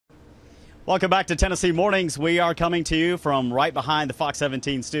Welcome back to Tennessee Mornings. We are coming to you from right behind the Fox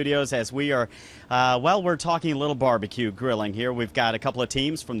 17 studios as we are, we're talking a little barbecue grilling here. We've got a couple of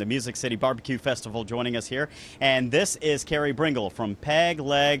teams from the Music City Barbecue Festival joining us here. And this is Carrie Bringle from Peg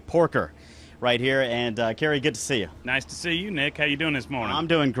Leg Porker right here. And Carrie, good to see you. Nice to see you, Nick. How you doing this morning? I'm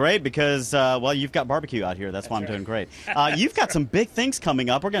doing great because, well, you've got barbecue out here. That's why I'm doing great. You've got some big things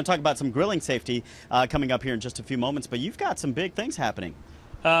coming up. We're going to talk about some grilling safety coming up here in just a few moments, but you've got some big things happening.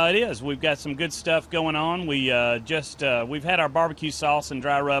 It is. We've got some good stuff going on. We've had our barbecue sauce and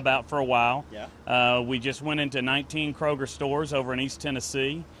dry rub out for a while. Yeah. We just went into 19 Kroger stores over in East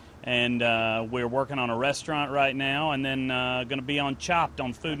Tennessee, and we're working on a restaurant right now, and then going to be on Chopped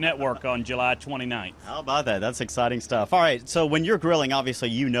on Food Network on July 29th. How about that? That's exciting stuff. All right, so when you're grilling,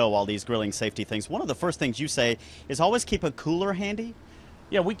 obviously you know all these grilling safety things. One of the first things you say is always keep a cooler handy.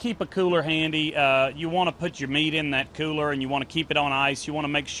 Yeah, we keep a cooler handy. You want to put your meat in that cooler, and you want to keep it on ice. You want to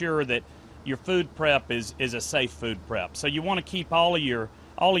make sure that your food prep is a safe food prep. So you want to keep all of your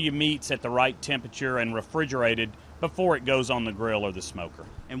meats at the right temperature and refrigerated before it goes on the grill or the smoker.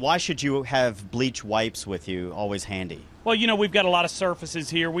 And why should you have bleach wipes with you always handy? Well, you know, we've got a lot of surfaces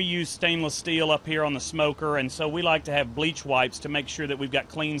here. We use stainless steel up here on the smoker, and so we like to have bleach wipes to make sure that we've got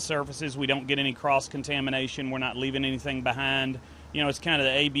clean surfaces. We don't get any cross-contamination. We're not leaving anything behind. You know, it's kind of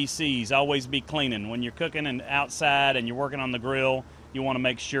the ABCs. Always be cleaning. When you're cooking and outside and you're working on the grill, you want to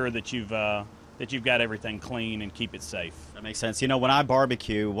make sure that you've got everything clean and keep it safe. That makes sense. You know, when I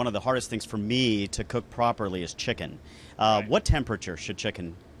barbecue, one of the hardest things for me to cook properly is chicken. Right. What temperature should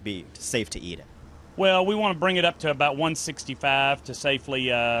chicken be safe to eat at? Well, we want to bring it up to about 165 to safely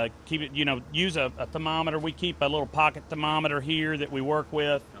keep it, you know, use a thermometer. We keep a little pocket thermometer here that we work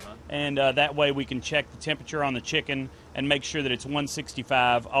with, and that way we can check the temperature on the chicken and make sure that it's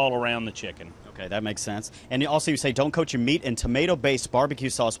 165 all around the chicken. Okay, that makes sense. And also you say don't coat your meat in tomato-based barbecue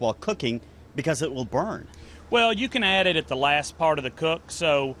sauce while cooking because it will burn. Well, you can add it at the last part of the cook.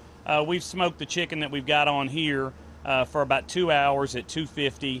 So we've smoked the chicken that we've got on here for about 2 hours at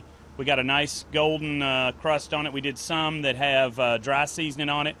 250. We got a nice golden crust on it. We did some that have dry seasoning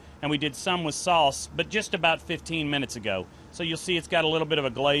on it, and we did some with sauce, but just about 15 minutes ago. So you'll see it's got a little bit of a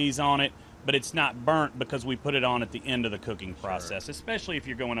glaze on it, but it's not burnt because we put it on at the end of the cooking process, especially if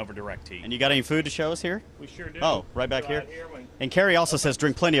you're going over direct heat. And you got any food to show us here? We sure do. Oh, right back here? And Carrie also says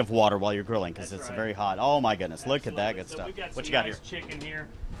drink plenty of water while you're grilling because it's very hot. Oh, my goodness. Absolutely. Look at that good stuff. We got what you some got nice here? Chicken here.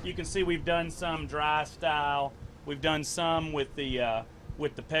 You can see we've done some dry style. We've done some with the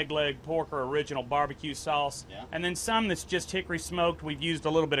Peg Leg Porker original barbecue sauce, and then some that's just hickory smoked. We've used a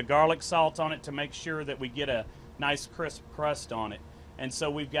little bit of garlic salt on it to make sure that we get a nice crisp crust on it. And so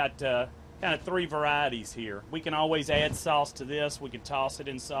we've got kind of 3 varieties here. We can always add sauce to this. We can toss it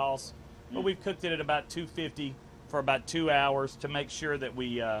in sauce, but we've cooked it at about 250 for about 2 hours to make sure that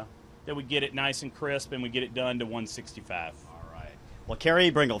we get it nice and crisp and we get it done to 165. Well, Carrie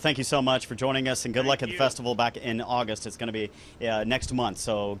Bringle, thank you so much for joining us, and good luck at the festival back in August. It's going to be next month,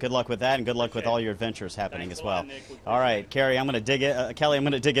 so good luck with that, and good luck with all your adventures happening as well. All right, Carrie, I'm going to dig in, Kelly, I'm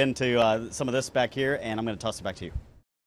going to dig into some of this back here, and I'm going to toss it back to you.